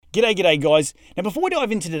G'day guys. Now before we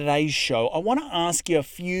dive into today's show, I want to ask you a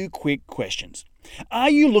few quick questions. Are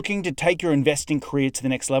you looking to take your investing career to the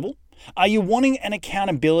next level? Are you wanting an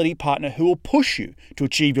accountability partner who will push you to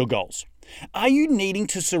achieve your goals? Are you needing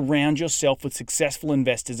to surround yourself with successful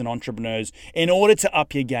investors and entrepreneurs in order to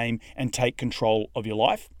up your game and take control of your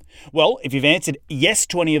life? Well, if you've answered yes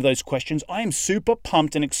to any of those questions, I am super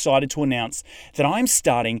pumped and excited to announce that I'm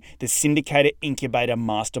starting the Syndicator Incubator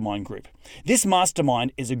Mastermind Group. This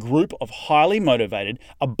mastermind is a group of highly motivated,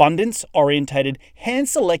 abundance-orientated,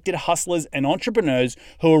 hand-selected hustlers and entrepreneurs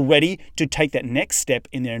who are ready to take that next step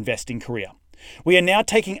in their investing career. We are now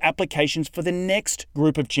taking applications for the next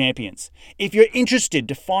group of champions. If you're interested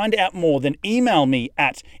to find out more, then email me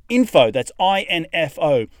at info, that's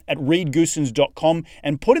INFO, at reedgoosens.com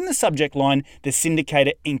and put in the subject line, the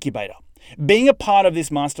Syndicator Incubator. Being a part of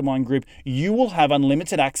this mastermind group, you will have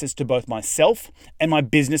unlimited access to both myself and my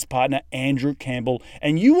business partner, Andrew Campbell,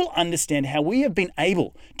 and you will understand how we have been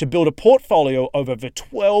able to build a portfolio of over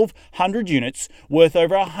 1,200 units worth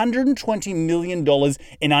over $120 million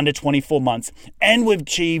in under 24 months, and we've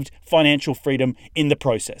achieved financial freedom in the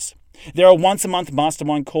process. There are once-a-month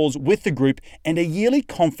mastermind calls with the group and a yearly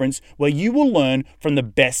conference where you will learn from the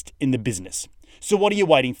best in the business. So what are you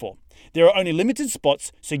waiting for? There are only limited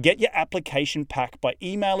spots, so get your application pack by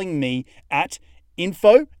emailing me at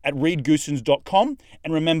info@reedgoosens.com.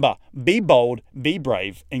 And remember, be bold, be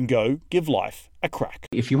brave, and go give life a crack.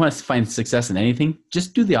 If you want to find success in anything,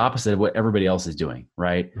 just do the opposite of what everybody else is doing,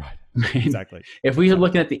 right? Right. Exactly. If we are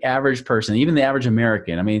looking at the average person, even the average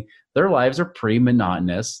American, I mean, their lives are pretty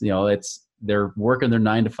monotonous. You know, they're working their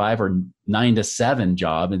 9 to 5 or 9 to 7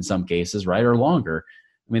 job in some cases, right? Or longer.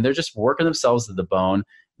 I mean, they're just working themselves to the bone.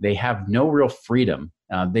 They have no real freedom.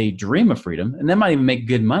 They dream of freedom, and they might even make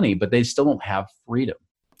good money, but they still don't have freedom.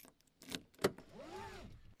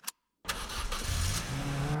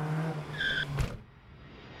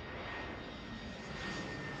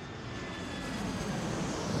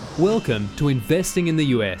 Welcome to Investing in the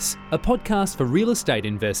US, a podcast for real estate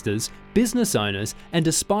investors, business owners, and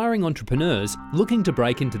aspiring entrepreneurs looking to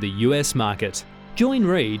break into the US market. Join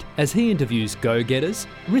Reed as he interviews go-getters,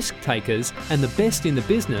 risk-takers, and the best in the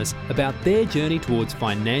business about their journey towards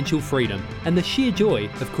financial freedom and the sheer joy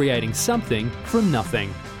of creating something from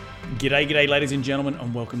nothing. G'day ladies and gentlemen,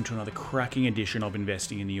 and welcome to another cracking edition of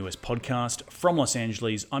Investing in the US podcast from Los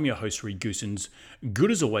Angeles. I'm your host, Reed Goosens. Good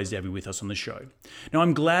as always to have you with us on the show. Now,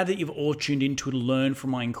 I'm glad that you've all tuned in to learn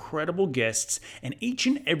from my incredible guests, and each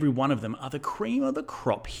and every one of them are the cream of the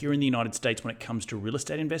crop here in the United States when it comes to real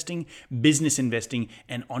estate investing, business investing,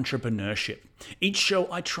 and entrepreneurship. Each show,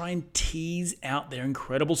 I try and tease out their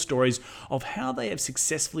incredible stories of how they have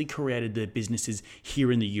successfully created their businesses here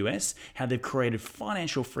in the US, how they've created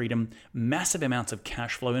financial freedom, massive amounts of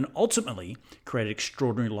cash flow, and ultimately created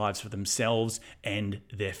extraordinary lives for themselves and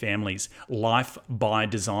their families. Life by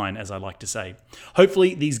design, as I like to say.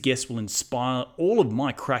 Hopefully, these guests will inspire all of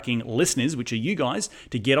my cracking listeners, which are you guys,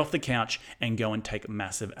 to get off the couch and go and take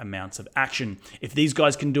massive amounts of action. If these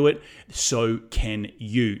guys can do it, so can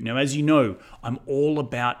you. Now, as you know, I'm all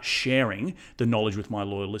about sharing the knowledge with my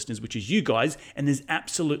loyal listeners, which is you guys, and there's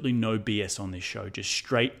absolutely no BS on this show, just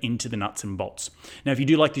straight into the nuts and bolts. Now, if you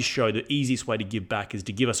do like this show, the easiest way to give back is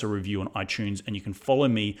to give us a review on iTunes, and you can follow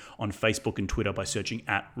me on Facebook and Twitter by searching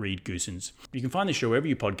at Reed Goosens. You can find the show wherever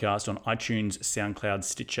you podcast on iTunes, SoundCloud,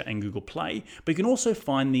 Stitcher, and Google Play, but you can also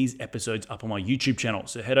find these episodes up on my YouTube channel.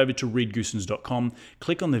 So head over to reedgoosens.com,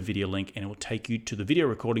 click on the video link, and it will take you to the video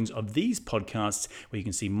recordings of these podcasts where you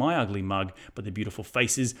can see my ugly mug, but the beautiful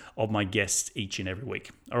faces of my guests each and every week.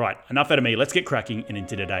 All right, enough out of me. Let's get cracking and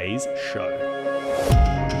into today's show.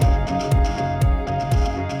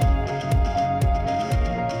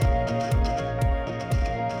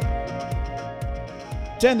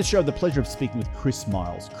 Today on the show, I have the pleasure of speaking with Chris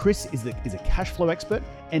Miles. Chris is a cash flow expert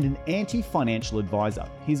and an anti-financial advisor.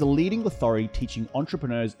 He's a leading authority teaching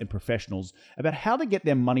entrepreneurs and professionals about how to get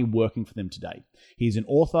their money working for them today. He's an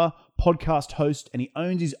author, podcast host, and he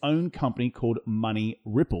owns his own company called Money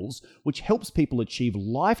Ripples, which helps people achieve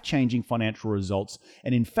life-changing financial results.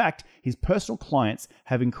 And in fact, his personal clients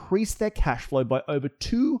have increased their cash flow by over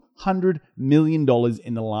 $200 million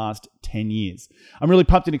in the last 10 years. I'm really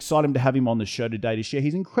pumped and excited to have him on the show today to share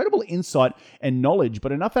his incredible insight and knowledge.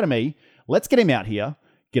 But enough out of me. Let's get him out here.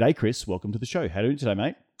 G'day, Chris. Welcome to the show. How are you doing today,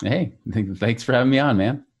 mate? Hey, thanks for having me on,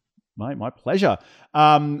 man. Mate, my pleasure.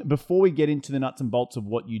 Before we get into the nuts and bolts of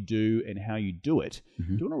what you do and how you do it, do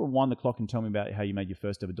you want to rewind the clock and tell me about how you made your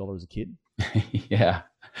first ever dollar as a kid? Yeah.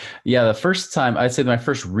 The first time, I'd say my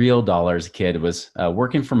first real dollar as a kid was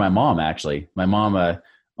working for my mom, actually. My mom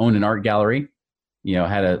owned an art gallery,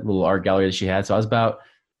 had a little art gallery that she had. So I was about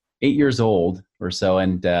 8 years old or so.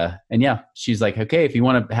 And yeah, she's like, okay, if you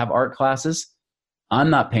want to have art classes, I'm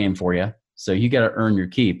not paying for you. So you got to earn your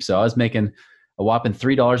keep. So I was making a whopping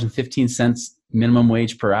 $3.15 minimum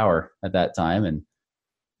wage per hour at that time, and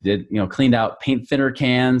did, cleaned out paint thinner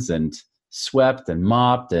cans and swept and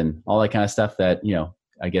mopped and all that kind of stuff that,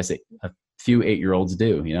 I guess a few 8-year-olds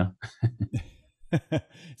do,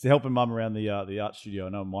 So helping mum around the art studio. I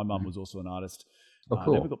know my mum was also an artist. Oh,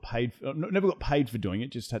 cool. Never got paid for doing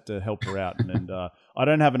it. Just had to help her out. And I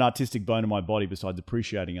don't have an artistic bone in my body besides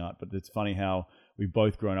appreciating art. But it's funny how we've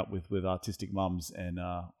both grown up with artistic mums. And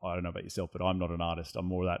I don't know about yourself, but I'm not an artist. I'm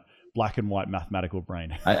more of that black and white mathematical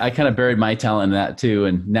brain. I kind of buried my talent in that too,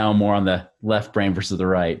 and now I'm more on the left brain versus the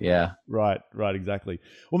right. Yeah. Right, exactly.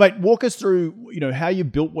 Well, mate, walk us through, how you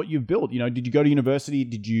built what you've built. Did you go to university?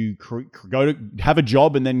 Did you go to have a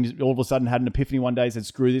job and then all of a sudden had an epiphany one day, said,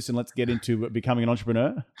 screw this and let's get into becoming an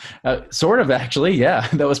entrepreneur? Sort of, actually. Yeah,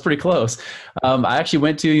 that was pretty close. I actually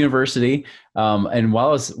went to university, and while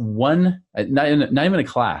I was not even a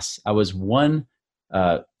class, I was one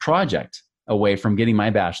project away from getting my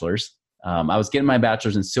bachelor's. I was getting my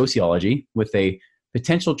bachelor's in sociology with a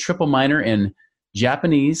potential triple minor in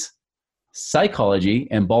Japanese, psychology,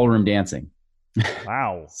 and ballroom dancing.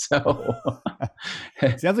 Wow. So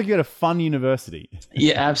sounds like you had a fun university.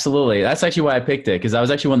 Yeah, absolutely. That's actually why I picked it, because I was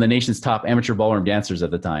actually one of the nation's top amateur ballroom dancers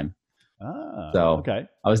at the time. So okay.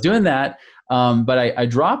 I was doing that, but I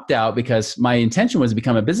dropped out because my intention was to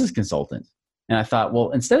become a business consultant. And I thought,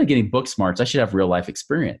 well, instead of getting book smarts, I should have real life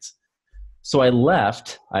experience. So I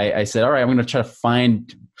left. I said, all right, I'm going to try to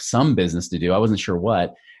find some business to do. I wasn't sure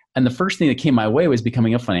what. And the first thing that came my way was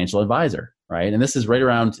becoming a financial advisor, right? And this is right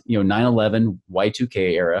around 9/11 Y2K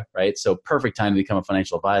era, right? So perfect time to become a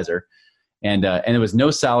financial advisor. And it was no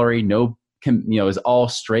salary, it was all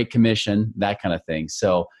straight commission, that kind of thing.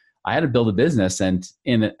 So I had to build a business, and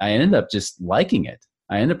I ended up just liking it.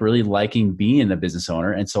 I ended up really liking being a business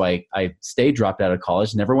owner. And so I stayed, dropped out of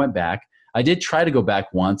college, never went back. I did try to go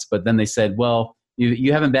back once, but then they said, well,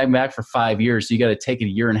 you haven't been back for 5 years, so you got to take a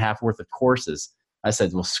 1.5 years worth of courses. I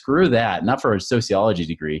said, well, screw that, not for a sociology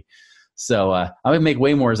degree. So I would make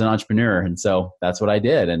way more as an entrepreneur. And so that's what I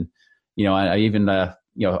did. And, I even, I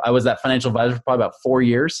was that financial advisor for probably about 4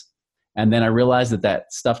 years. And then I realized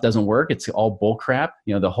that stuff doesn't work. It's all bull crap.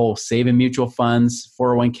 The whole save in mutual funds,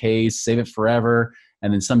 401ks, save it forever,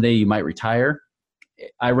 and then someday you might retire.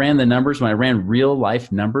 I ran the numbers. When I ran real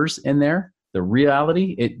life numbers in there, the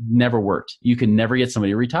reality, it never worked. You can never get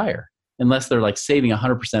somebody to retire unless they're like saving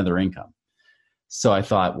 100% of their income. So I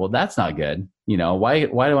thought, well, that's not good. Why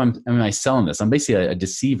am I selling this? I'm basically a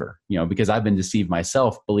deceiver, because I've been deceived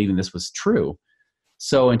myself believing this was true.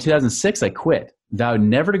 So in 2006, I quit, vowed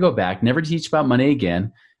never to go back, never to teach about money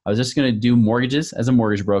again. I was just going to do mortgages as a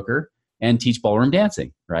mortgage broker and teach ballroom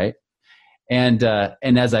dancing, right? And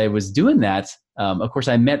as I was doing that, of course,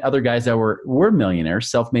 I met other guys that were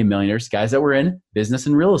millionaires, self-made millionaires, guys that were in business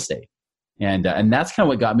and real estate. And that's kind of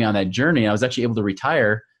what got me on that journey. I was actually able to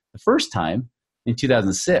retire the first time in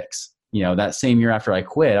 2006. That same year after I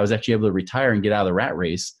quit, I was actually able to retire and get out of the rat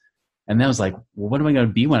race. And then I was like, well, what am I going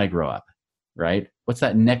to be when I grow up, right? What's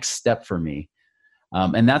that next step for me?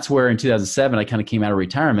 And that's where in 2007, I kind of came out of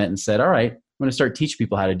retirement and said, all right, I'm going to start teaching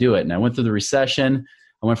people how to do it. And I went through the recession.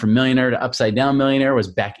 I went from millionaire to upside down millionaire, was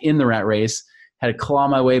back in the rat race, had to claw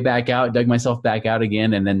my way back out, dug myself back out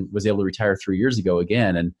again, and then was able to retire 3 years ago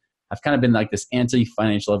again. And I've kind of been like this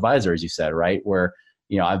anti-financial advisor, as you said, right? Where,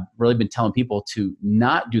 I've really been telling people to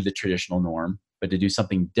not do the traditional norm, but to do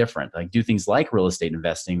something different, like do things like real estate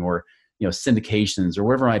investing or, syndications or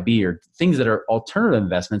whatever it might be, or things that are alternative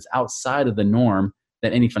investments outside of the norm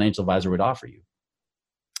that any financial advisor would offer you.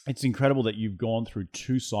 It's incredible that you've gone through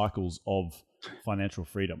 2 cycles of financial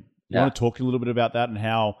freedom. You Yeah. want to talk a little bit about that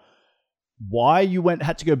and why you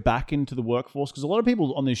had to go back into the workforce? Because a lot of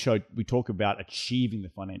people on this show, we talk about achieving the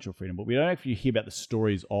financial freedom, but we don't actually hear about the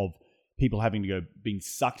stories of people having to go, being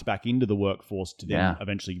sucked back into the workforce to then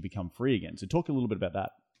eventually become free again. So talk a little bit about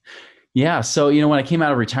that. Yeah. So, when I came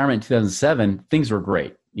out of retirement in 2007, things were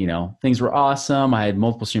great. Things were awesome. I had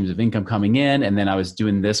multiple streams of income coming in, and then I was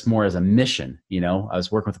doing this more as a mission. I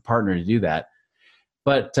was working with a partner to do that.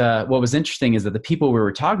 But what was interesting is that the people we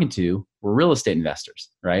were talking to were real estate investors,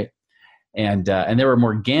 right? And they were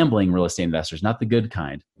more gambling real estate investors, not the good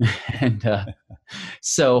kind. And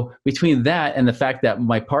so between that and the fact that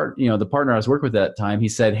the partner I was working with at that time, he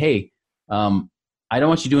said, hey, I don't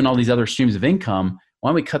want you doing all these other streams of income. Why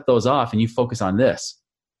don't we cut those off and you focus on this?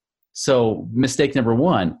 So mistake number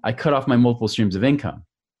 1, I cut off my multiple streams of income.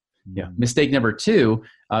 Yeah. Mistake number 2,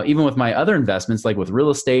 even with my other investments, like with real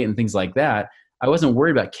estate and things like that, I wasn't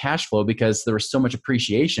worried about cash flow because there was so much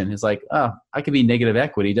appreciation. It's like, oh, I could be negative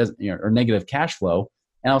equity, or negative cash flow,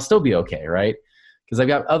 and I'll still be okay, right? Because I've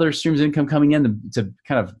got other streams of income coming in to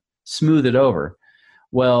kind of smooth it over.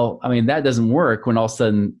 Well, I mean, that doesn't work when all of a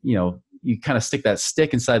sudden, you kind of stick that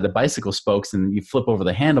stick inside the bicycle spokes and you flip over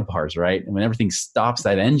the handlebars, right? And when everything stops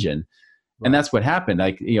that engine. Right. And that's what happened.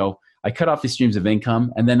 I cut off these streams of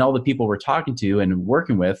income, and then all the people we're talking to and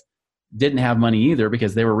working with didn't have money either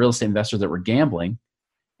because they were real estate investors that were gambling.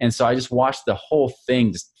 And so I just watched the whole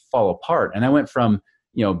thing just fall apart. And I went from,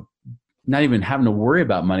 not even having to worry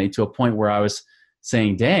about money to a point where I was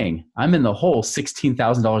saying, dang, I'm in the hole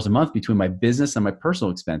 $16,000 a month between my business and my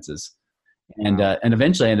personal expenses. And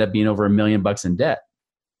eventually I ended up being over $1 million in debt.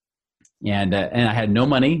 And I had no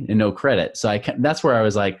money and no credit. So that's where I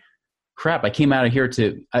was like, crap, I came out of here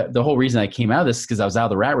the whole reason I came out of this is because I was out of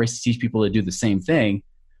the rat race to teach people to do the same thing.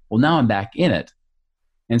 Well, now I'm back in it.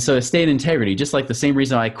 And so to stay in integrity, just like the same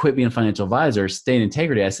reason I quit being a financial advisor, stay in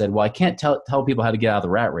integrity. I said, well, I can't tell people how to get out of the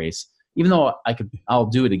rat race, even though I'll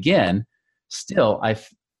do it again. Still, I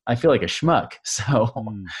feel like a schmuck. So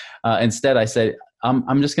instead I said,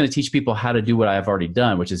 I'm just going to teach people how to do what I've already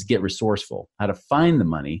done, which is get resourceful, how to find the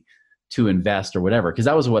money to invest or whatever. Because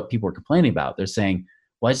that was what people were complaining about. They're saying,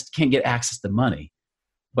 well, I just can't get access to money.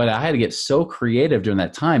 But I had to get so creative during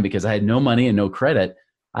that time because I had no money and no credit.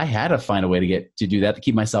 I had to find a way to do that to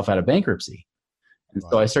keep myself out of bankruptcy. And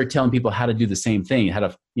so I started telling people how to do the same thing, how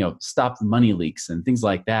to, stop the money leaks and things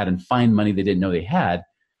like that and find money they didn't know they had.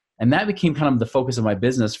 And that became kind of the focus of my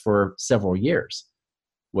business for several years,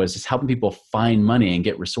 was just helping people find money and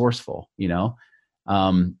get resourceful,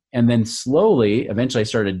 and then slowly, eventually I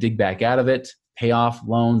started to dig back out of it, pay off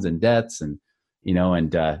loans and debts and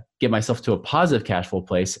get myself to a positive cash flow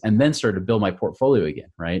place, and then started to build my portfolio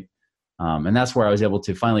again, right? And that's where I was able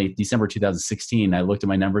to finally, December 2016, I looked at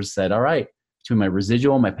my numbers and said, all right, between my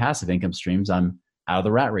residual and my passive income streams, I'm out of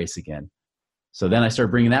the rat race again. So then I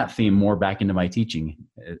started bringing that theme more back into my teaching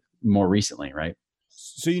more recently, right?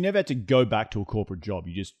 So you never had to go back to a corporate job.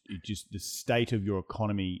 You just the state of your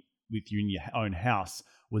economy with you in your own house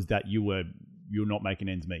was that you're not making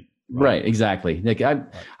ends meet. Right, exactly. Like I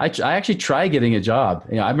actually tried getting a job.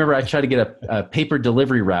 I remember I tried to get a paper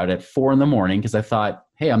delivery route at 4 a.m. because I thought,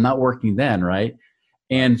 hey, I'm not working then, right?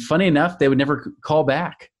 And funny enough, they would never call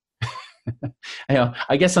back.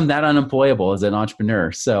 I guess I'm that unemployable as an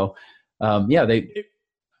entrepreneur. So, Sorry,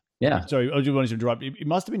 I just wanted to interrupt. It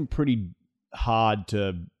must have been pretty hard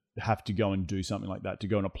to have to go and do something like that, to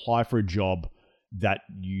go and apply for a job that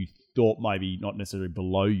you thought maybe not necessarily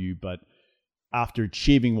below you, but after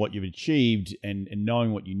achieving what you've achieved and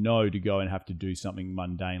knowing what you know, to go and have to do something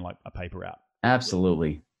mundane like a paper route.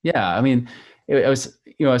 Absolutely. Yeah. I mean, I was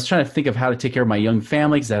trying to think of how to take care of my young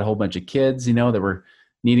family because I had a whole bunch of kids, that were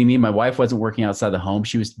needing me. My wife wasn't working outside the home.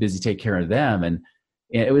 She was busy taking care of them. And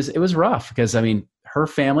it was rough because, I mean, her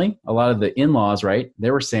family, a lot of the in-laws, right,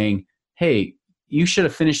 they were saying, hey, you should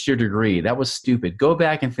have finished your degree. That was stupid. Go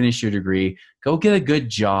back and finish your degree. Go get a good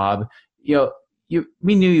job.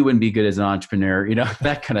 We knew you wouldn't be good as an entrepreneur,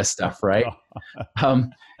 that kind of stuff, right?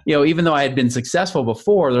 Even though I had been successful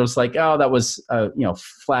before, there was like, oh, that was,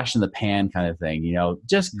 flash in the pan kind of thing,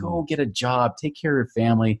 just go get a job, take care of your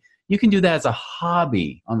family. You can do that as a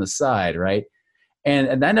hobby on the side, right?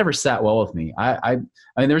 And that never sat well with me. I mean,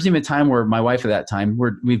 there was even a time where my wife at that time,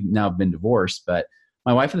 we've now been divorced, but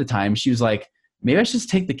my wife at the time, she was like, maybe I should just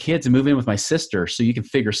take the kids and move in with my sister so you can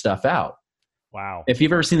figure stuff out. Wow. If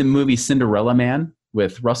you've ever seen the movie Cinderella Man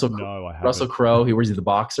with Russell Crowe, he was the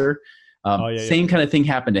boxer. Same kind of thing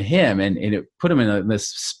happened to him, and it put him in this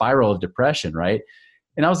spiral of depression, right?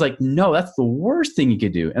 And I was like, no, that's the worst thing you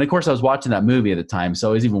could do. And of course, I was watching that movie at the time,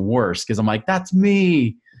 so it was even worse because I'm like, that's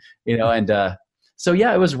me, so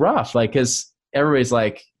yeah, it was rough, like, because everybody's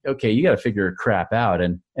like, okay, you got to figure your crap out,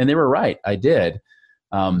 and they were right, I did.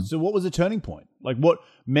 So what was the turning point? Like, what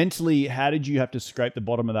mentally, how did you have to scrape the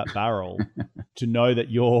bottom of that barrel to know that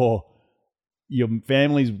your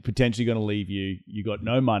family's potentially going to leave you, you got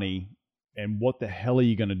no money, and what the hell are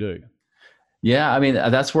you going to do? Yeah, I mean,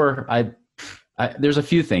 that's where there's a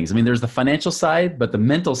few things. I mean, there's the financial side, but the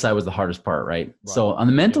mental side was the hardest part, right? So on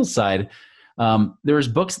the mental side, there was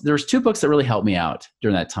 2 books that really helped me out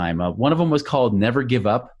during that time. One of them was called Never Give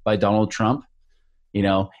Up by Donald Trump.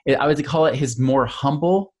 I would call it his more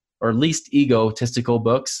humble or least egotistical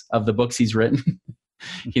books of the books he's written.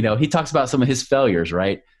 He talks about some of his failures,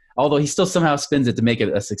 right? Although he still somehow spins it to make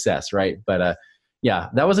it a success, right? But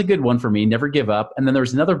that was a good one for me, Never Give Up. And then there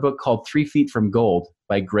was another book called 3 Feet from Gold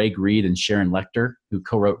by Greg Reed and Sharon Lechter, who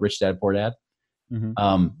co-wrote Rich Dad, Poor Dad.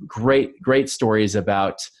 Mm-hmm. Great stories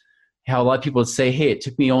about, how a lot of people would say, hey, it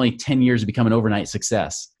took me only 10 years to become an overnight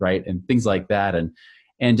success, right? And things like that.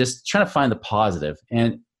 And just trying to find the positive.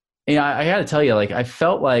 And I got to tell you, like, I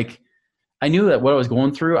felt like I knew that what I was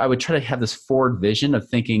going through, I would try to have this forward vision of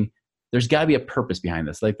thinking there's got to be a purpose behind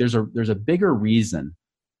this. Like there's a bigger reason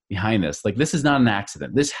behind this. Like this is not an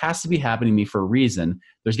accident. This has to be happening to me for a reason.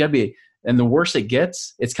 There's got to be, and the worse it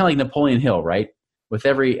gets, it's kind of like Napoleon Hill, right? With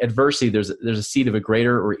every adversity, there's a seed of a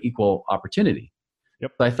greater or equal opportunity.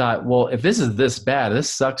 Yep. So I thought, well, if this is this bad, this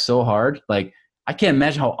sucks so hard. Like I can't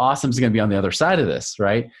imagine how awesome it's going to be on the other side of this,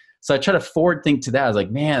 right? So I try to forward think to that. I was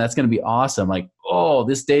like, man, that's going to be awesome. Like, oh,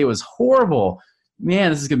 this day was horrible.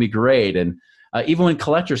 Man, this is going to be great. And even when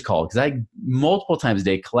collectors called, because I had multiple times a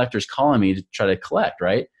day collectors calling me to try to collect,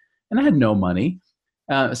 right? And I had no money.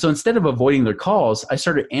 So instead of avoiding their calls, I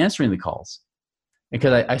started answering the calls.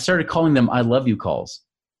 Because I started calling them I love you calls.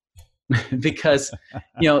 Because,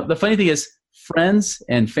 the funny thing is friends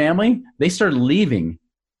and family, they started leaving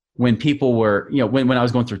when people were, when I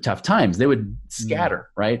was going through tough times, they would scatter,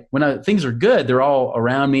 right? When things are good, they're all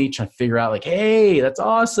around me trying to figure out like, hey, that's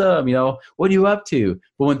awesome. What are you up to?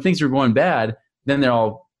 But when things are going bad, then they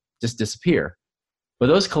all just disappear. But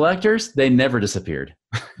those collectors, they never disappeared.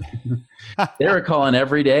 They were calling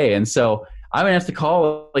every day. And so I would have to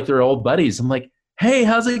call like their old buddies. I'm like, hey,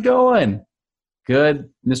 how's it going? Good.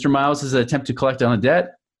 Mr. Miles is an attempt to collect on a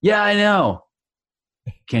debt. Yeah, I know.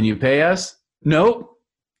 Can you pay us? Nope.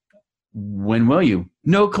 When will you?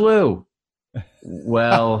 No clue.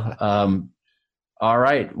 Well, all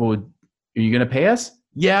right. Well, are you going to pay us?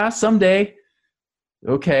 Yeah, someday.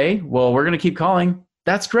 Okay. Well, we're going to keep calling.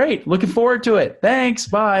 That's great. Looking forward to it. Thanks.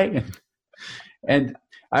 Bye. And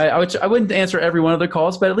I wouldn't answer every one of their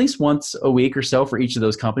calls, but at least once a week or so for each of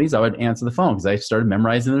those companies, I would answer the phone because I started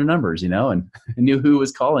memorizing their numbers, and I knew who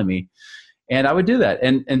was calling me. And I would do that.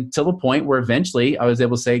 And until the point where eventually I was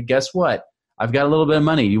able to say, guess what? I've got a little bit of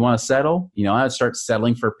money. Do you want to settle? I would start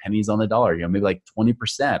settling for pennies on the dollar, maybe like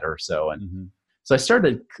 20% or so. And so I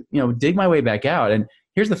started, dig my way back out. And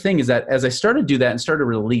here's the thing is that as I started to do that and started to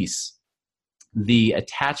release the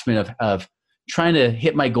attachment of trying to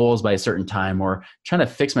hit my goals by a certain time or trying to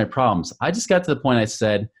fix my problems, I just got to the point I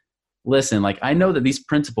said, listen, like I know that these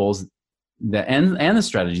principles and the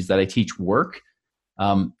strategies that I teach work.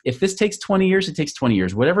 If this takes 20 years, it takes 20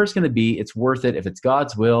 years. Whatever it's going to be, it's worth it. If it's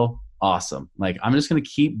God's will, awesome. Like I'm just going to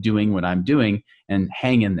keep doing what I'm doing and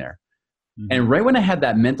hang in there. And right when I had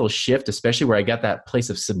that mental shift, especially where I got that place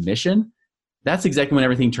of submission, that's exactly when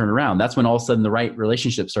everything turned around. That's when all of a sudden the right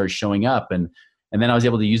relationships started showing up. And then I was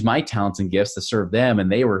able to use my talents and gifts to serve them.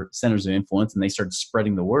 And they were centers of influence and they started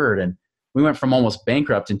spreading the word. And we went from almost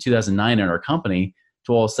bankrupt in 2009 in our company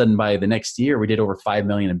to all of a sudden by the next year, we did over 5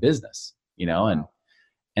 million in business,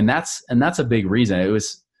 and that's a big reason. It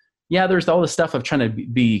was, there's all this stuff of trying to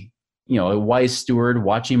be, a wise steward,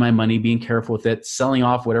 watching my money, being careful with it, selling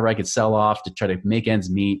off whatever I could sell off to try to make ends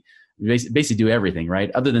meet, basically do everything,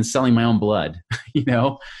 right? Other than selling my own blood,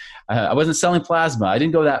 I wasn't selling plasma. I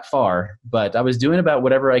didn't go that far, but I was doing about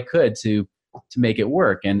whatever I could to make it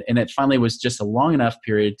work. And it finally was just a long enough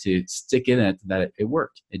period to stick in it that it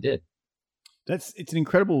worked. It did. It's an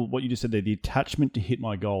incredible what you just said there, the attachment to hit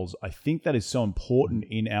my goals. I think that is so important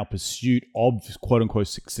in our pursuit of quote unquote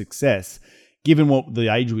success, given what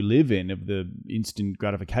the age we live in of the instant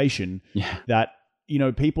gratification, that,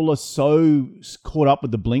 people are so caught up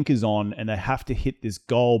with the blinkers on and they have to hit this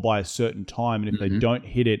goal by a certain time. And if they don't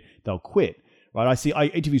hit it, they'll quit. Right. I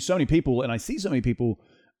interview so many people and I see so many people,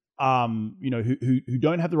 who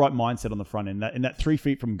don't have the right mindset on the front end. In that 3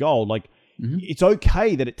 feet from goal, like it's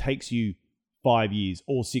okay that it takes you 5 years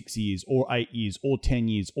or 6 years or 8 years or 10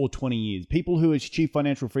 years or 20 years. People who achieve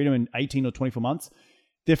financial freedom in 18 or 24 months,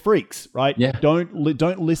 they're freaks, right? Yeah. Don't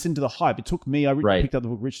listen to the hype. It took me, I picked up the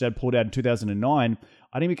book Rich Dad Poor Dad in 2009.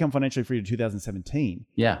 I didn't become financially free in 2017.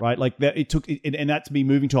 Yeah. Right. Like that, it took, and that's me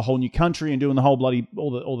moving to a whole new country and doing the whole bloody,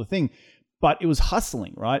 all the thing. But it was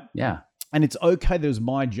hustling, right? Yeah. And it's okay that it was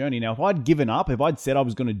my journey. Now, if I'd given up, if I'd said I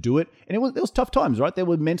was going to do it, and it was tough times, right? There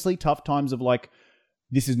were mentally tough times of like,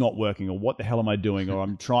 this is not working, or what the hell am I doing? Or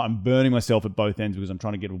I'm burning myself at both ends because I'm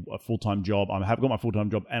trying to get a full-time job. I have got my full-time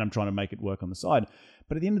job and I'm trying to make it work on the side.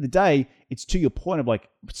 But at the end of the day, it's to your point of like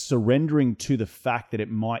surrendering to the fact that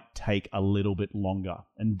it might take a little bit longer.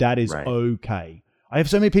 And that is okay. I have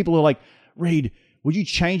so many people who are like, Reed, would you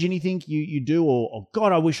change anything you do? Or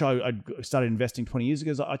God, I wish I'd started investing 20 years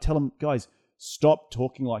ago. I tell them, guys, stop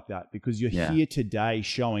talking like that because you're here today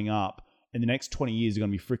showing up. And the next 20 years are going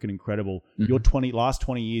to be freaking incredible. Your last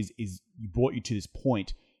 20 years brought you to this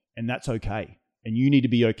point, and that's okay. And you need to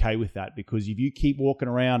be okay with that, because if you keep walking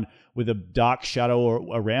around with a dark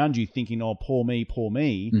shadow around you thinking, oh, poor me,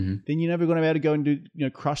 then you're never going to be able to go and do,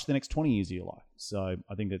 crush the next 20 years of your life. So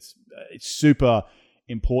I think it's super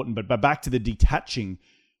important. But back to the detaching,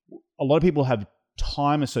 a lot of people have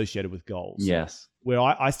time associated with goals. Yes. Where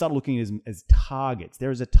I start looking as targets.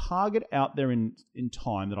 There is a target out there in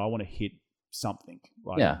time that I want to hit something,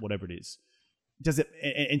 right? Yeah. Whatever it is. Does it?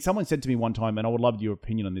 And someone said to me one time, and I would love your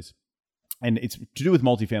opinion on this, and it's to do with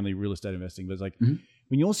multifamily real estate investing, but it's like,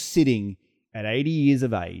 when you're sitting at 80 years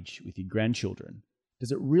of age with your grandchildren,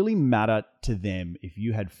 does it really matter to them if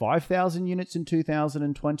you had 5,000 units in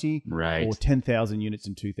 2020 right. or 10,000 units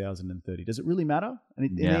in 2030? Does it really matter?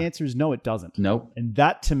 And the answer is no, it doesn't. Nope. And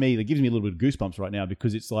that, to me, that gives me a little bit of goosebumps right now,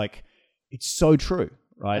 because it's like, it's so true,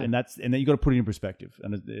 right? Yeah. And then you got to put it in perspective.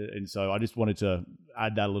 And so I just wanted to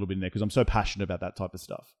add that a little bit in there, because I'm so passionate about that type of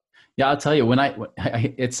stuff. Yeah, I'll tell you,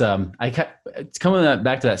 it's coming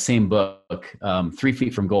back to that same book, 3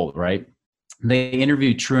 Feet from Gold, right? They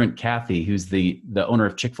interviewed Truett Cathy, who's the owner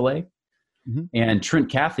of Chick-fil-A. And Truett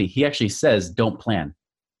Cathy, he actually says, don't plan,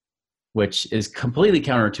 which is completely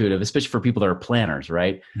counterintuitive, especially for people that are planners,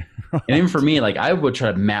 right? And even for me, like, I would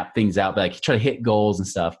try to map things out, like try to hit goals and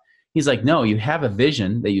stuff. He's like, no, you have a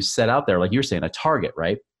vision that you set out there, like you're saying, a target,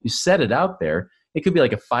 right? You set it out there. It could be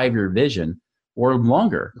like a 5-year vision or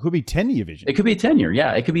longer. It could be 10-year vision. It could be 10-year.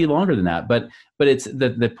 Yeah, it could be longer than that. But it's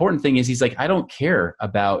the important thing is, he's like, I don't care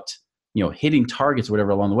about, hitting targets or whatever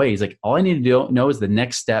along the way. He's like, all I need to know is the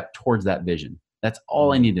next step towards that vision. That's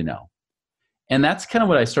all I need to know. And that's kind of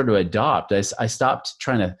what I started to adopt. I stopped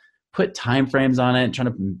trying to put time frames on it, trying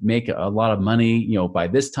to make a lot of money, by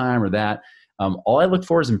this time or that. All I look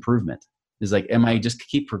for is improvement. Is like, am I just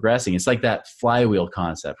keep progressing? It's like that flywheel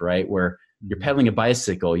concept, right? Where you're pedaling a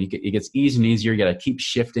bicycle, it gets easier and easier. You got to keep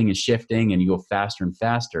shifting and shifting, and you go faster and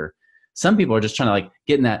faster. Some people are just trying to like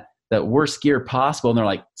get in that worst gear possible, and they're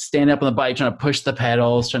like standing up on the bike, trying to push the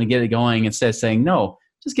pedals, trying to get it going, instead of saying, no,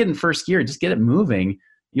 just get in first gear, just get it moving.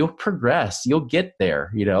 You'll progress. You'll get there.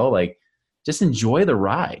 Like, just enjoy the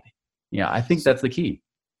ride. Yeah, I think that's the key.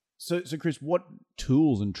 So Chris, what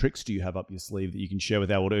tools and tricks do you have up your sleeve that you can share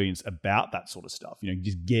with our audience about that sort of stuff?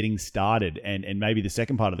 Just getting started. And maybe the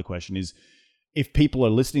second part of the question is, if people are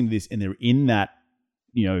listening to this and they're in that,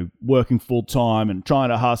 working full time and trying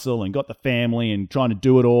to hustle and got the family and trying to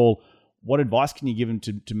do it all, what advice can you give them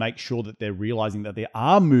to make sure that they're realizing that they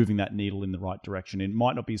are moving that needle in the right direction? It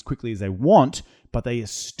might not be as quickly as they want, but they are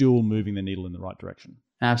still moving the needle in the right direction.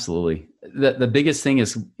 Absolutely. The biggest thing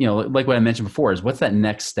is, like what I mentioned before, is what's that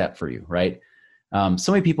next step for you, right?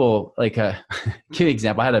 So many people, like, give you an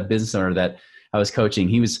example. I had a business owner that I was coaching.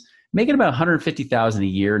 He was making about $150,000 a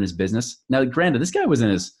year in his business. Now, granted, this guy was in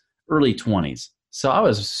his early 20s. So I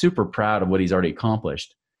was super proud of what he's already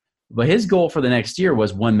accomplished. But his goal for the next year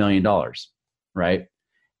was $1 million, right?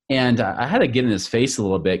 And I had to get in his face a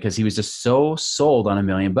little bit, because he was just so sold on $1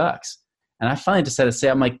 million. And I finally just had to say,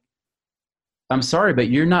 I'm like, I'm sorry, but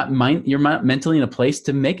you're not mentally in a place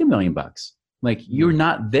to make $1 million. Like, you're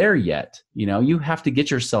not there yet. You have to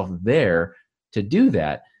get yourself there to do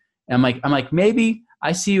that. And I'm like, maybe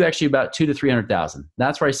I see you actually about 200,000 to 300,000.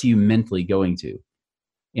 That's where I see you mentally going to.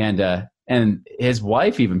 And his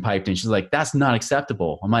wife even piped in. She's like, that's not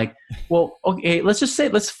acceptable. I'm like, well, okay,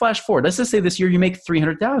 let's flash forward. Let's just say this year you make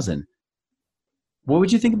 300,000. What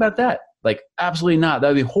would you think about that? Like, absolutely not. That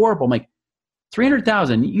would be horrible. I'm like,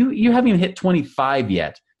 300,000. You haven't even hit 25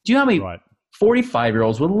 yet. Do you know how many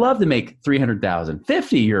 45-year-olds would love to make 300,000?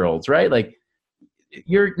 50-year-olds, right? Like,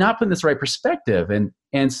 you're not putting this right perspective.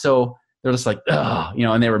 And so they're just like, oh,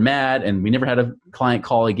 and they were mad, and we never had a client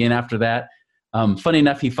call again after that. Funny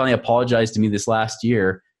enough, he finally apologized to me this last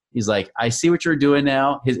year. He's like, I see what you're doing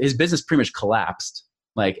now. His business pretty much collapsed.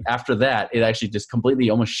 Like, after that, it actually just completely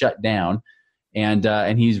almost shut down,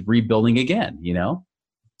 and he's rebuilding again,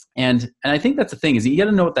 And I think that's the thing, is you got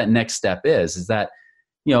to know what that next step is that,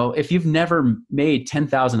 if you've never made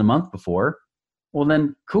 10,000 a month before, well,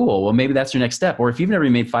 then cool. Well, maybe that's your next step. Or if you've never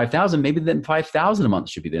made 5,000, maybe then 5,000 a month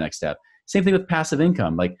should be the next step. Same thing with passive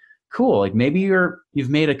income. Like, cool. Like, maybe you've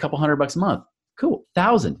made a couple $100 a month. Cool.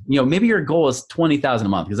 1,000. Maybe your goal is 20,000 a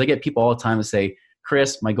month, because I get people all the time to say,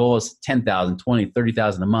 Chris, my goal is 10,000, 20,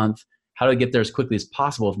 30,000 a month. How do I get there as quickly as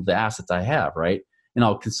possible with the assets I have, right? And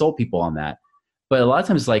I'll consult people on that. But a lot of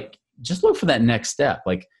times, like, just look for that next step.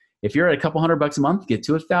 Like, if you're at a couple $100 a month, get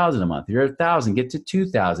to 1,000 a month. If you're at 1,000, get to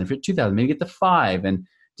 2,000. If you're at 2,000, maybe get to 5, and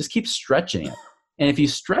just keep stretching it. And if you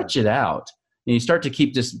stretch it out and you start to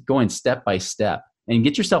keep just going step by step and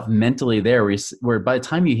get yourself mentally there, where by the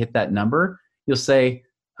time you hit that number, you'll say,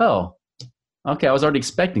 oh, okay, I was already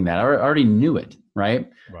expecting that. I already knew it. right?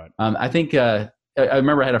 Right. I think I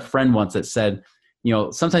remember I had a friend once that said,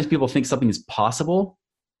 sometimes people think something is possible.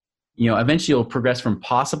 Eventually you'll progress from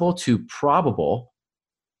possible to probable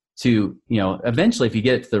to, eventually if you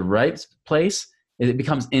get it to the right place, it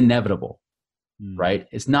becomes inevitable, right?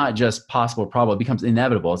 It's not just possible or probable, it becomes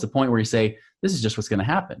inevitable. It's a point where you say, this is just what's going to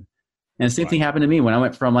happen. And the same thing happened to me when I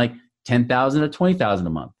went from like 10,000 to 20,000 a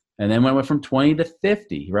month. And then when I went from 20 to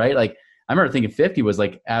 50, right? Like I remember thinking 50 was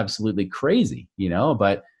like absolutely crazy,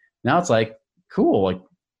 but now it's like, cool. Like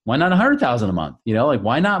why not 100,000 a month? Like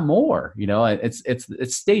why not more?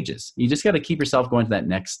 It's stages. You just got to keep yourself going to that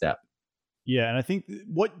next step. Yeah, and I think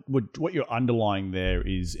what you're underlying there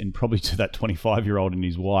is, and probably to that 25-year-old and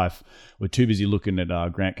his wife were too busy looking at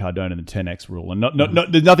Grant Cardone and the 10X rule, and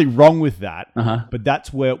there's nothing wrong with that, but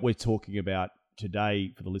that's where we're talking about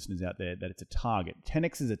today for the listeners out there, that it's a target.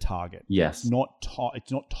 10X is a target. Yes, it's not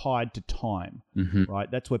tied to time, right?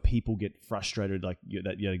 That's where people get frustrated. Like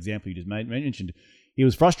that example you just mentioned. He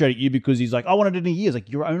was frustrated at you because he's like, I wanted it in a year. It's like,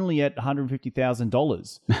 you're only at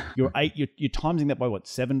 $150,000. You're timesing that by what,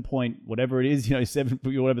 7 point, whatever it is, 7,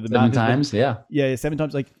 whatever the 7 times. Yeah. Yeah. 7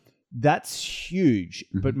 times. Like that's huge,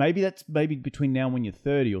 but maybe that's between now and when you're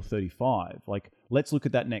 30 or 35. Like, let's look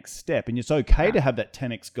at that next step. And it's okay to have that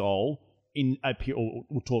 10X goal in a period, or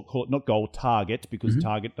we'll call it not goal, target, because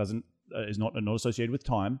target is not associated with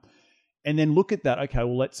time. And then look at that. Okay,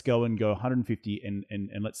 well, let's go 150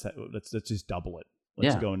 and let's just double it.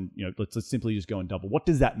 Let's go and, let's simply just go and double. What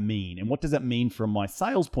does that mean? And what does that mean from my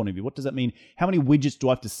sales point of view? What does that mean? How many widgets do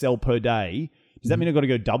I have to sell per day? Does that mean I've got to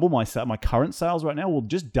go double my current sales right now? Well,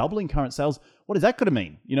 just doubling current sales, what is that going to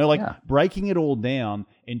mean? Breaking it all down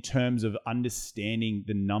in terms of understanding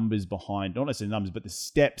the numbers behind, not necessarily numbers, but the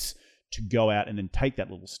steps to go out and then take that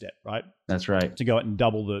little step, right? That's right. To go out and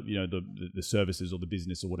double the services or the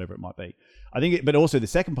business or whatever it might be. I think, but also the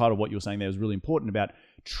second part of what you were saying there is really important about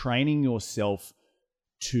training yourself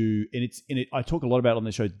to, I talk a lot about it on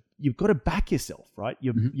the show. You've got to back yourself, right?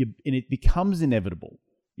 And it becomes inevitable.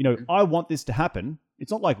 I want this to happen.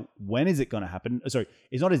 It's not like, when is it going to happen? Sorry,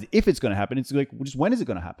 it's not as if it's going to happen. It's like, just when is it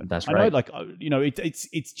going to happen? That's right. I know,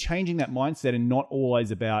 it's changing that mindset and not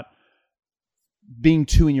always about being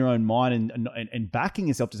too in your own mind and backing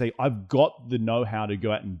yourself to say, I've got the know-how to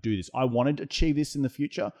go out and do this. I want to achieve this in the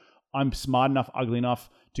future. I'm smart enough, ugly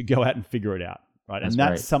enough to go out and figure it out, right?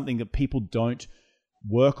 That's something that people don't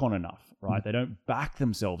work on enough, right? They don't back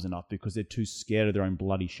themselves enough because they're too scared of their own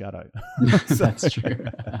bloody shadow. That's true.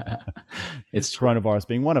 It's coronavirus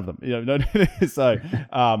being one of them. So,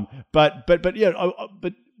 but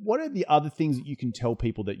what are the other things that you can tell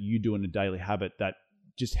people that you do in a daily habit that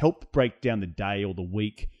just help break down the day or the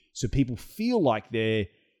week so people feel like they're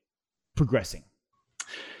progressing?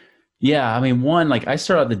 Yeah. I mean, one, like I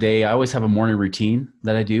start out the day, I always have a morning routine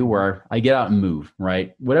that I do where I get out and move,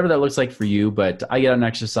 right? Whatever that looks like for you, but I get out and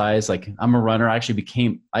exercise. Like I'm a runner. I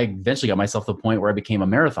eventually got myself to the point where I became a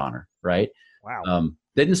marathoner, right? Wow.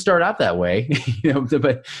 Didn't start out that way,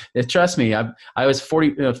 but trust me, I was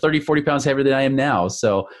 30, 40 pounds heavier than I am now.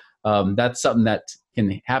 So that's something that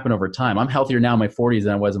can happen over time. I'm healthier now in my 40s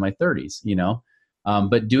than I was in my 30s,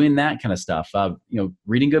 but doing that kind of stuff,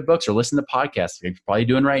 reading good books or listening to podcasts, like you're probably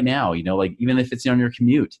doing right now, like even if it's on your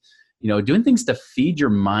commute, doing things to feed your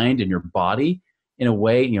mind and your body in a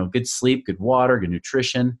way, good sleep, good water, good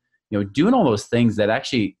nutrition, doing all those things that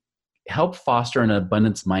actually help foster an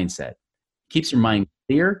abundance mindset, keeps your mind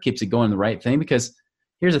clear, keeps it going the right thing. Because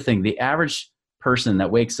here's the thing, the average person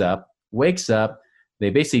that wakes up, they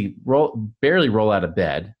basically barely roll out of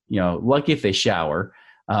bed, lucky if they shower.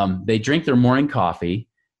 They drink their morning coffee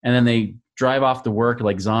and then they drive off to work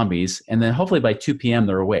like zombies. And then hopefully by 2 p.m.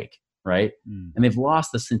 they're awake, right? And they've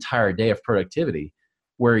lost this entire day of productivity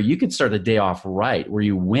where you could start the day off right, where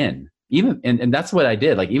you win. And that's what I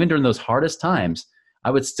did. Like even during those hardest times, I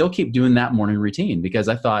would still keep doing that morning routine because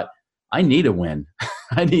I thought I need a win.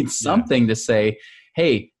 I need something to say,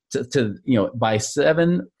 hey, by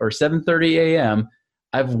 7 or 7:30 a.m.,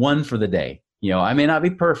 I've won for the day. I may not be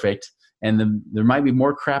perfect and there might be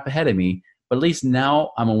more crap ahead of me, but at least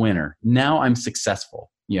now I'm a winner. Now I'm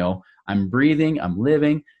successful. I'm breathing, I'm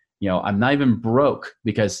living, I'm not even broke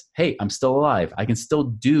because, hey, I'm still alive. I can still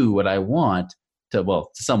do what I want to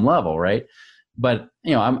some level, right? But,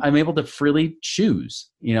 I'm able to freely choose,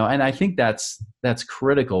 and I think that's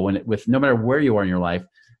critical with no matter where you are in your life,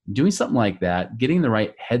 doing something like that, getting the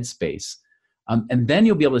right headspace. And then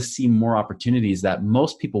you'll be able to see more opportunities that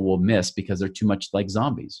most people will miss because they're too much like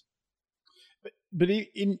zombies. But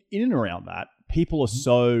in and around that, people are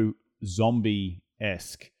so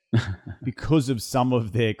zombie-esque because of some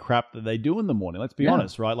of their crap that they do in the morning. Let's be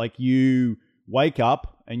honest, right? Like you wake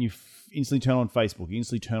up and you instantly turn on Facebook, you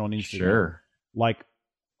instantly turn on Instagram. Sure. Like,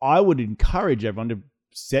 I would encourage everyone to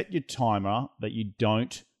set your timer that you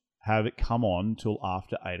don't have it come on till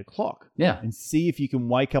after 8 o'clock. Yeah. And see if you can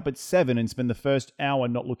wake up at 7 and spend the first hour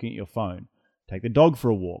not looking at your phone. Take the dog for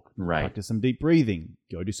a walk. Right. Practice some deep breathing.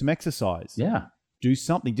 Go do some exercise. Yeah. Do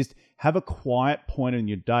something. Just have a quiet point in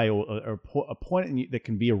your day, or a point that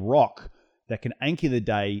can be a rock that can anchor the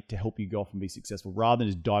day to help you go off and be successful, rather than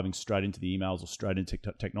just diving straight into the emails or straight into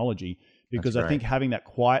technology. Because I think having that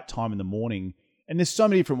quiet time in the morning, and there's so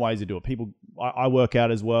many different ways to do it. I work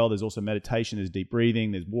out as well. There's also meditation. There's deep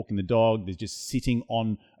breathing. There's walking the dog. There's just sitting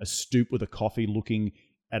on a stoop with a coffee, looking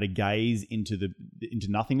at a gaze into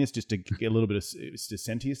nothingness, just to get a little bit to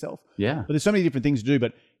center yourself. Yeah. But there's so many different things to do.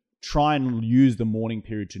 But try and use the morning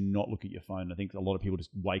period to not look at your phone. I think a lot of people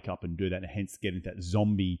just wake up and do that, and hence get into that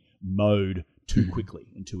zombie mode too quickly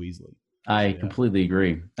and too easily. I completely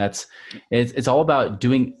agree. It's all about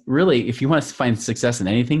doing, really, if you want to find success in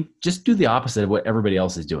anything, just do the opposite of what everybody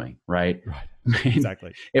else is doing, right? Right. I mean,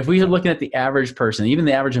 Exactly. If we are looking at the average person, even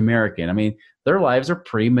the average American, I mean, their lives are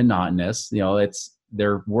pretty monotonous.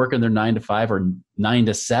 They're working their 9 to 5 or 9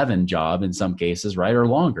 to 7 job in some cases, right? Or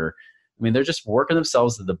longer. I mean, they're just working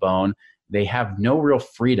themselves to the bone. They have no real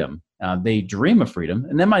freedom. They dream of freedom,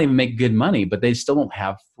 and they might even make good money, but they still don't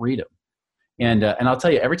have freedom. And I'll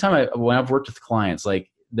tell you, every time when I've worked with clients, like,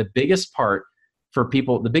 the biggest part for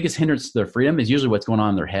people, the biggest hindrance to their freedom is usually what's going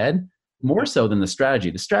on in their head, more so than the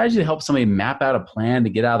strategy. The strategy to help somebody map out a plan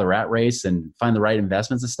to get out of the rat race and find the right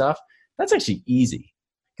investments and stuff, that's actually easy.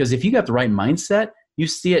 Because if you got the right mindset, you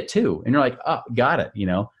see it too. And you're like, oh, got it,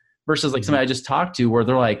 versus like somebody I just talked to where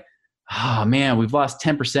they're like, oh man, we've lost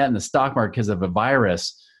 10% in the stock market because of a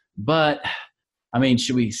virus. But I mean,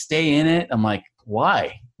 should we stay in it? I'm like,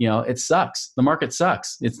 why? It sucks. The market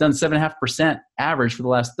sucks. It's done 7.5% average for the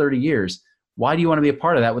last 30 years. Why do you want to be a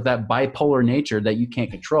part of that with that bipolar nature that you can't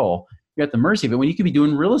control? You're at the mercy of it when you could be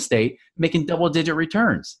doing real estate, making double-digit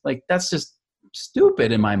returns. Like, that's just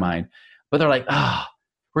stupid in my mind. But they're like,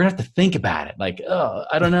 we're going to have to think about it. Like,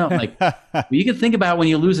 I don't know. Like, you can think about when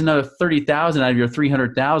you lose another $30,000 out of your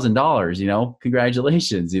 $300,000,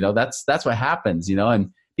 congratulations. That's what happens, and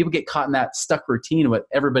people get caught in that stuck routine of what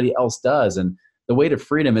everybody else does. And the way to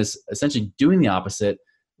freedom is essentially doing the opposite,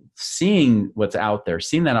 seeing what's out there,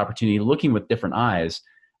 seeing that opportunity, looking with different eyes.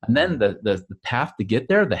 And then the path to get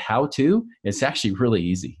there, the how-to, it's actually really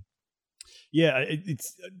easy. Yeah,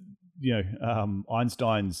 it's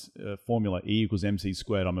Einstein's formula, E equals MC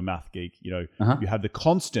squared. I'm a math geek. You have the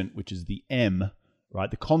constant, which is the M,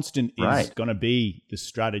 right? The constant is going to be the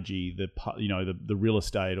strategy, the real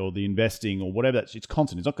estate or the investing or whatever. It's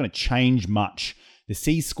constant. It's not going to change much. The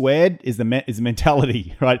C squared is the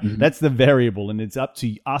mentality, right? Mm-hmm. That's the variable, and it's up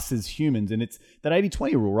to us as humans. And it's that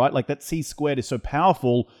 80-20 rule, right? Like, that C squared is so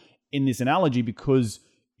powerful in this analogy because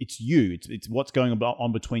it's you. It's what's going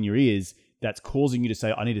on between your ears that's causing you to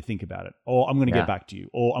say, I need to think about it, or I'm going to get back to you,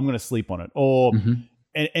 or I'm going to sleep on it, or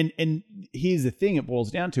and here's the thing: it boils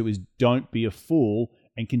down to is don't be a fool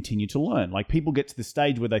and continue to learn. Like, people get to the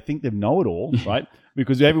stage where they think they know it all, right?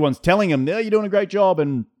 Because everyone's telling them, "Yeah, you're doing a great job,"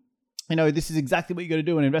 and this is exactly what you got to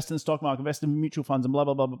do, and invest in the stock market, invest in mutual funds, and blah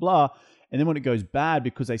blah blah blah blah. And then when it goes bad,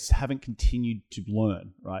 because they haven't continued to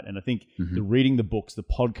learn, right? And I think the reading the books, the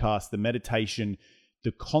podcast, the meditation,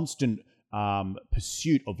 the constant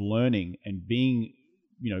pursuit of learning and being,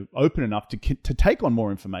 open enough to take on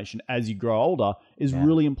more information as you grow older is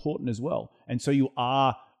really important as well. And so you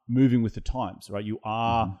are moving with the times, right? You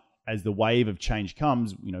are, as the wave of change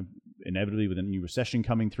comes, inevitably with a new recession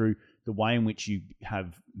coming through, the way in which you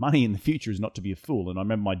have money in the future is not to be a fool. And I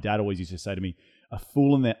remember my dad always used to say to me, a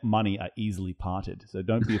fool and that money are easily parted. So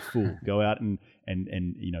don't be a fool. Go out and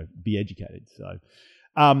be educated. So,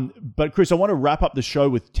 but Chris, I want to wrap up the show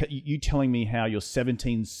with you telling me how your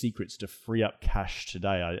 17 secrets to free up cash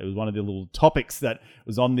today. It was one of the little topics that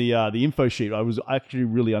was on the info sheet. I was actually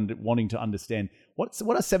really wanting to understand what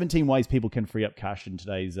are 17 ways people can free up cash in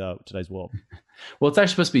today's world. Well, it's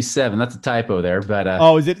actually supposed to be 7. That's a typo there, but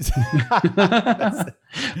is it?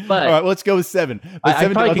 But all right, well, let's go with 7. I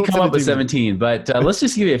probably could come up with 17, but let's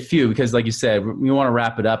just give you a few because, like you said, we want to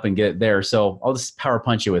wrap it up and get it there. So I'll just power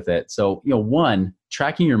punch you with it. So 1,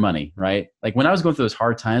 tracking your money, right? Like, when I was going through those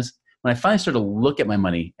hard times, when I finally started to look at my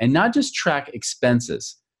money and not just track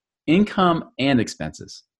expenses, income and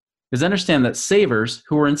expenses. Because understand that savers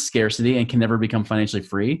who are in scarcity and can never become financially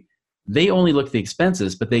free, they only look at the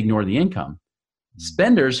expenses, but they ignore the income.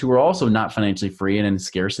 Spenders who are also not financially free and in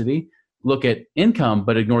scarcity look at income,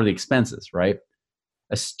 but ignore the expenses, right?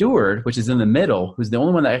 A steward, which is in the middle, who's the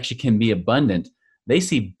only one that actually can be abundant, they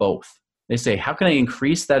see both. They say, how can I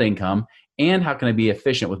increase that income and how can I be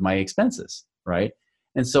efficient with my expenses, right?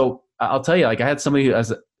 And so I'll tell you, like I had somebody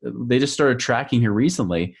they just started tracking here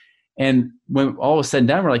recently, and when all was said and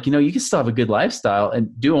done, we're like, you can still have a good lifestyle and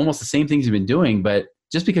do almost the same things you've been doing, but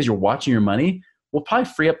just because you're watching your money, we'll probably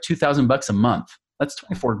free up $2,000 a month. That's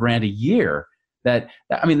 24 grand a year. That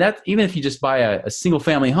even if you just buy a single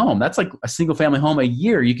family home, that's like a single family home a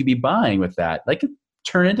year you could be buying with that. That could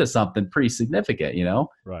turn into something pretty significant,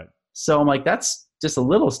 Right. So I'm like, that's just a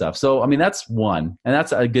little stuff. So, that's one, and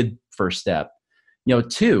that's a good first step.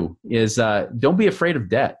 Two is don't be afraid of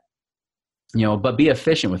debt, but be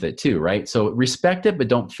efficient with it too, right? So respect it, but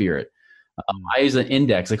don't fear it. I use an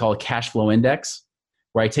index, I call it a cash flow index,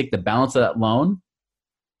 where I take the balance of that loan,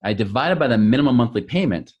 I divide it by the minimum monthly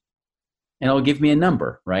payment, and it'll give me a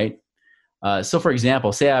number, right? So for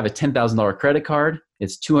example, say I have a $10,000 credit card,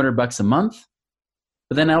 it's $200 a month,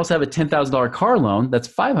 but then I also have a $10,000 car loan that's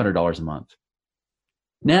 $500 a month.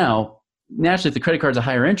 Now, naturally, if the credit card's a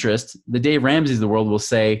higher interest, the Dave Ramsey's of the world will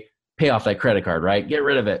say, pay off that credit card, right? Get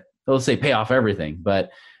rid of it. They'll say pay off everything.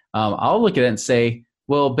 But I'll look at it and say,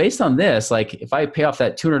 well, based on this, like if I pay off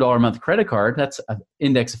that $200 a month credit card, that's an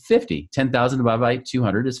index of 50. 10,000 divided by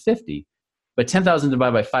 200 is 50. But 10,000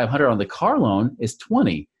 divided by 500 on the car loan is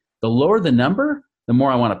 20. The lower the number, the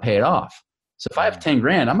more I want to pay it off. So if I have 10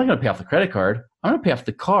 grand, I'm not going to pay off the credit card. I'm going to pay off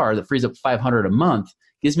the car that frees up 500 a month,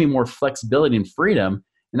 gives me more flexibility and freedom,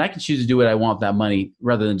 and I can choose to do what I want with that money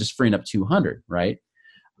rather than just freeing up 200, right?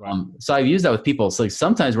 So I've used that with people. So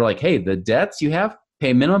sometimes we're like, hey, the debts you have,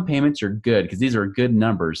 pay minimum payments, you're good because these are good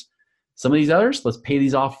numbers. Some of these others, let's pay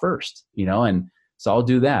these off first, and so I'll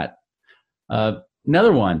do that.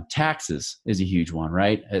 Another one, taxes is a huge one,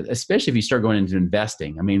 right? Especially if you start going into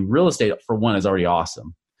investing. Real estate, for one, is already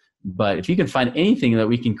awesome. But if you can find anything that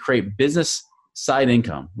we can create business side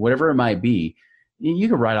income, whatever it might be, you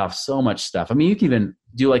can write off so much stuff. You can even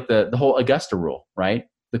do like the whole Augusta rule, right?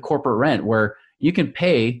 The corporate rent, where you can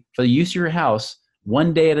pay for the use of your house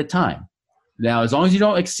one day at a time. Now, as long as you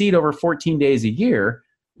don't exceed over 14 days a year,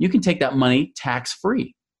 you can take that money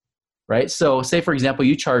tax-free, right? So say, for example,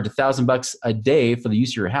 you charge $1,000 a day for the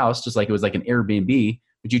use of your house, just like it was like an Airbnb,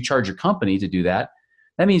 but you charge your company to do that.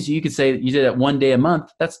 That means you could say you did it one day a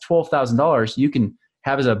month. That's $12,000 you can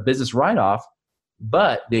have as a business write-off,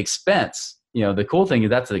 but the expense, the cool thing is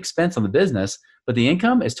that's an expense on the business, but the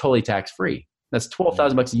income is totally tax-free. That's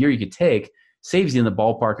 $12,000 a year you could take, saves you in the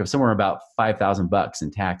ballpark of somewhere about $5,000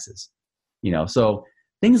 in taxes. So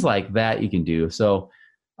things like that you can do. So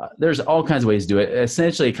there's all kinds of ways to do it.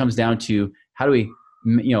 Essentially, it comes down to how do we,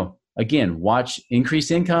 again, watch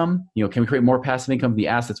increased income. Can we create more passive income from the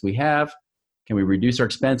assets we have? Can we reduce our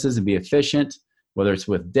expenses and be efficient, whether it's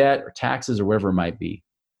with debt or taxes or whatever it might be?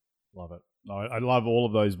 Love it. I love all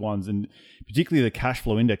of those ones, and particularly the cash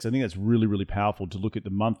flow index. I think that's really, really powerful to look at the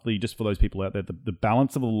monthly, just for those people out there, the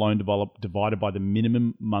balance of a loan divided by the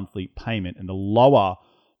minimum monthly payment. And the lower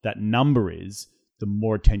that number is, the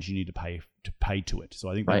more attention you need to pay to it. So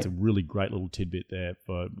I think that's a really great little tidbit there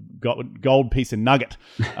for gold piece of nugget,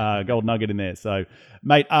 gold nugget in there. So,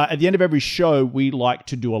 mate, at the end of every show, we like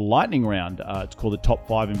to do a lightning round. It's called the Top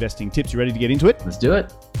 5 Investing Tips. You ready to get into it? Let's do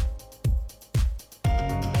it.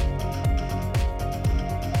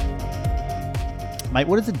 Mate,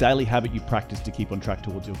 what is a daily habit you practice to keep on track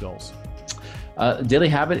towards your goals? Daily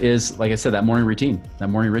habit is, like I said, that morning routine, that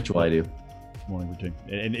morning ritual I do. Morning routine.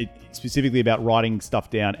 And it specifically about writing stuff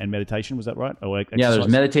down and meditation, was that right? Or exercise? Yeah, there's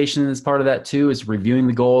meditation as part of that too. It's reviewing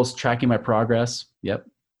the goals, tracking my progress. Yep.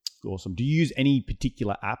 Awesome. Do you use any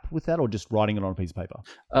particular app with that, or just writing it on a piece of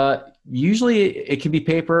paper? Usually it could be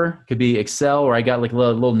paper, it could be Excel, or I got like a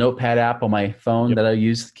little notepad app on my phone that I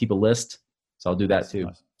use to keep a list. So I'll do that too.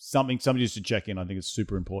 Nice. Something just to check in. I think it's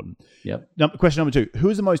super important. Yep. Now, question number 2. Who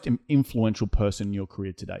is the most influential person in your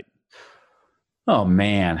career to date? Oh,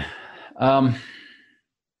 man. I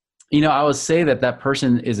would say that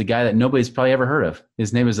person is a guy that nobody's probably ever heard of.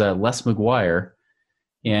 His name is Les McGuire.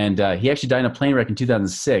 And he actually died in a plane wreck in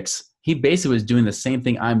 2006. He basically was doing the same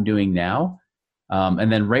thing I'm doing now.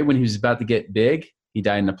 And then right when he was about to get big, he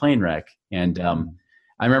died in a plane wreck. And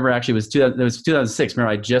I remember actually it was 2006.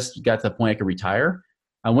 Remember, I just got to the point I could retire.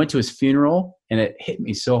 I went to his funeral and it hit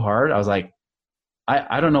me so hard. I was like,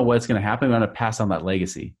 I don't know what's going to happen. I'm going to pass on that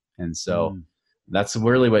legacy. And so that's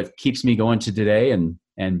really what keeps me going to today and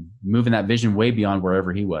moving that vision way beyond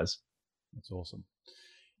wherever he was. That's awesome.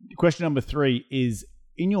 Question number 3 is,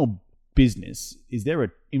 in your business, is there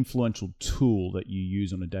an influential tool that you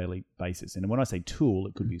use on a daily basis? And when I say tool,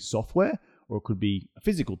 it could be software, or it could be a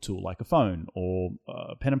physical tool like a phone or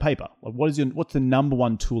pen and paper. Like what's the number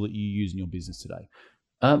one tool that you use in your business today?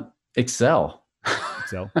 Excel.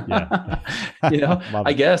 Excel. Yeah.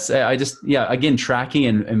 I guess I just, again, tracking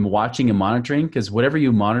and watching and monitoring, because whatever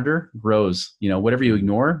you monitor grows, whatever you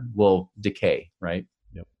ignore will decay, right?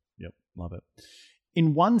 Yep. Love it.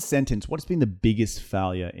 In one sentence, what's been the biggest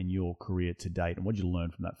failure in your career to date, and what did you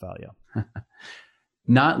learn from that failure?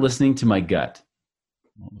 Not listening to my gut.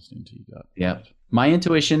 Not listening to your gut. Yeah. Right. My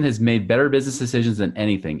intuition has made better business decisions than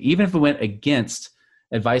anything, even if it went against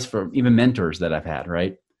advice from even mentors that I've had,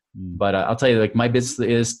 right? But I'll tell you, like, my business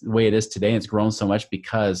is the way it is today, and it's grown so much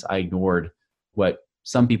because I ignored what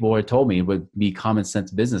some people had told me would be common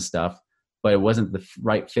sense business stuff, but it wasn't the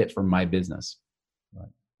right fit for my business.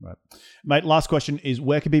 Right. Mate, last question is,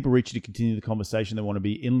 where can people reach you to continue the conversation? They want to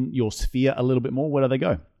be in your sphere a little bit more. Where do they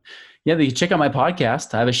go? Yeah, they can check out my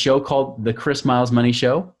podcast. I have a show called The Chris Miles Money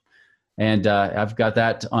Show, and I've got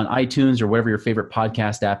that on iTunes or whatever your favorite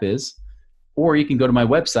podcast app is. Or you can go to my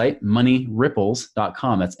website,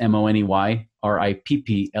 moneyripples.com. That's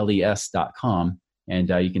MONEYRIPPLES.com. And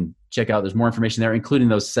you can check out, there's more information there, including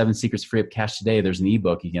those 7 secrets to free up cash today. There's an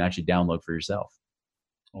ebook you can actually download for yourself.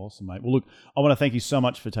 Awesome, mate. Well, look, I want to thank you so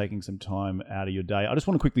much for taking some time out of your day. I just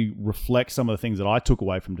want to quickly reflect some of the things that I took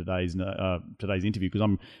away from today's interview, because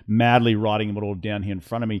I'm madly writing them all down here in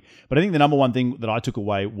front of me. But I think the number one thing that I took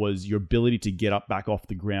away was your ability to get up back off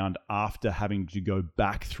the ground after having to go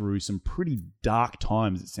back through some pretty dark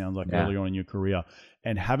times, it sounds like, earlier on in your career,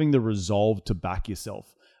 and having the resolve to back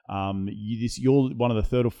yourself. You're one of the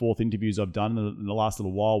third or fourth interviews I've done in the last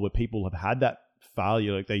little while where people have had that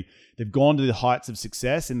failure. Like they've gone to the heights of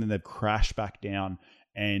success and then they've crashed back down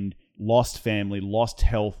and lost family, lost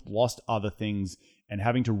health, lost other things, and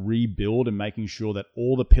having to rebuild and making sure that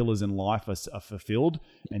all the pillars in life are fulfilled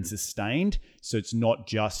and sustained. So it's not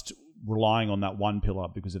just relying on that one pillar,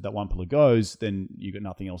 because if that one pillar goes, then you've got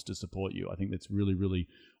nothing else to support you. I think that's really, really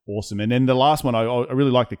awesome. And then the last one, I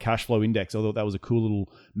really like the cash flow index. I thought that was a cool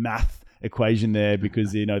little math equation there,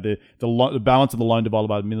 because the balance of the loan divided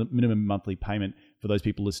by the minimum monthly payment. For those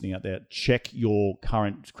people listening out there, check your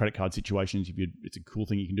current credit card situations. It's a cool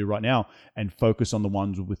thing you can do right now, and focus on the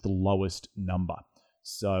ones with the lowest number.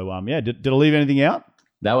 So did I leave anything out?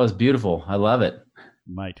 That was beautiful. I love it,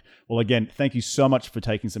 mate. Well, again, thank you so much for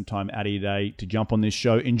taking some time out of your day to jump on this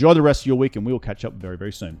show. Enjoy the rest of your week, and we will catch up very,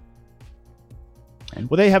 very soon.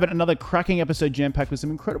 Well, there you have it, another cracking episode jam-packed with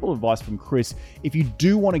some incredible advice from Chris. If you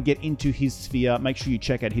do want to get into his sphere, make sure you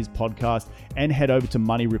check out his podcast and head over to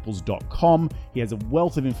moneyripples.com. He has a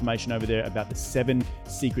wealth of information over there about the 7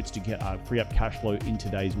 secrets to get free up cash flow in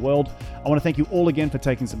today's world. I want to thank you all again for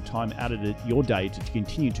taking some time out of your day to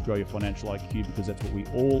continue to grow your financial IQ, because that's what we're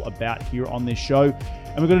all about here on this show.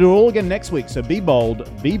 And we're going to do it all again next week. So be bold,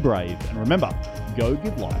 be brave, and remember, go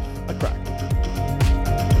give life a crack.